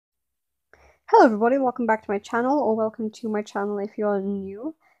Hello everybody, welcome back to my channel, or welcome to my channel if you're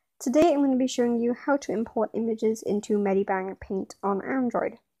new. Today I'm going to be showing you how to import images into Medibang Paint on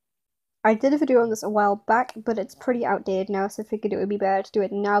Android. I did a video on this a while back, but it's pretty outdated now, so I figured it would be better to do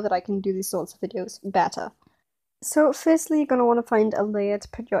it now that I can do these sorts of videos better. So firstly, you're going to want to find a layer to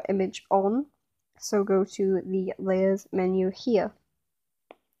put your image on, so go to the Layers menu here.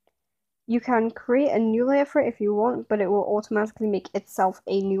 You can create a new layer for it if you want, but it will automatically make itself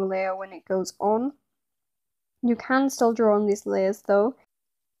a new layer when it goes on. You can still draw on these layers though.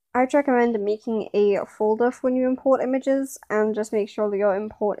 I'd recommend making a folder for when you import images, and just make sure that your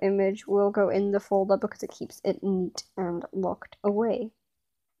import image will go in the folder because it keeps it neat and locked away.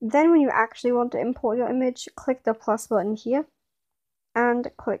 Then when you actually want to import your image, click the plus button here,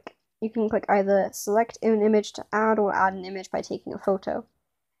 and you can click either select an image to add or add an image by taking a photo.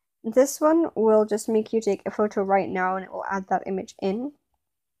 This one will just make you take a photo right now and it will add that image in.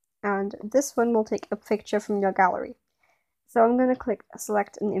 And this one will take a picture from your gallery. So I'm going to click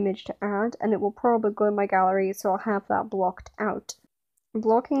select an image to add, and it will probably go in my gallery, so I'll have that blocked out.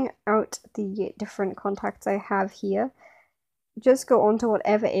 Blocking out the different contacts I have here, just go onto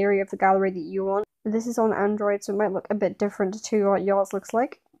whatever area of the gallery that you want. This is on Android, so it might look a bit different to what yours looks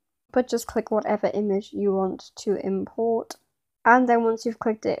like, but just click whatever image you want to import. And then once you've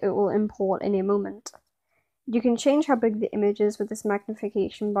clicked it, it will import in a moment. You can change how big the image is with this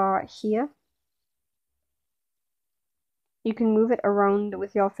magnification bar here. You can move it around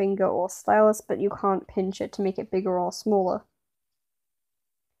with your finger or stylus, but you can't pinch it to make it bigger or smaller.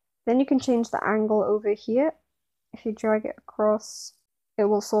 Then you can change the angle over here. If you drag it across, it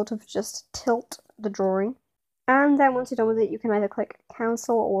will sort of just tilt the drawing. And then once you're done with it, you can either click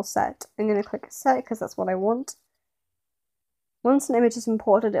cancel or set. I'm going to click set because that's what I want. Once an image is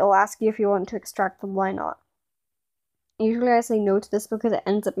imported, it'll ask you if you want to extract the line art. Usually I say no to this because it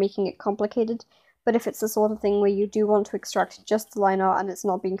ends up making it complicated, but if it's the sort of thing where you do want to extract just the line art and it's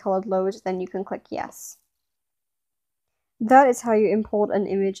not being colored load, then you can click yes. That is how you import an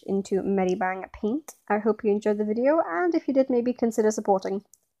image into Medibang Paint. I hope you enjoyed the video, and if you did, maybe consider supporting.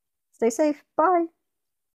 Stay safe, bye!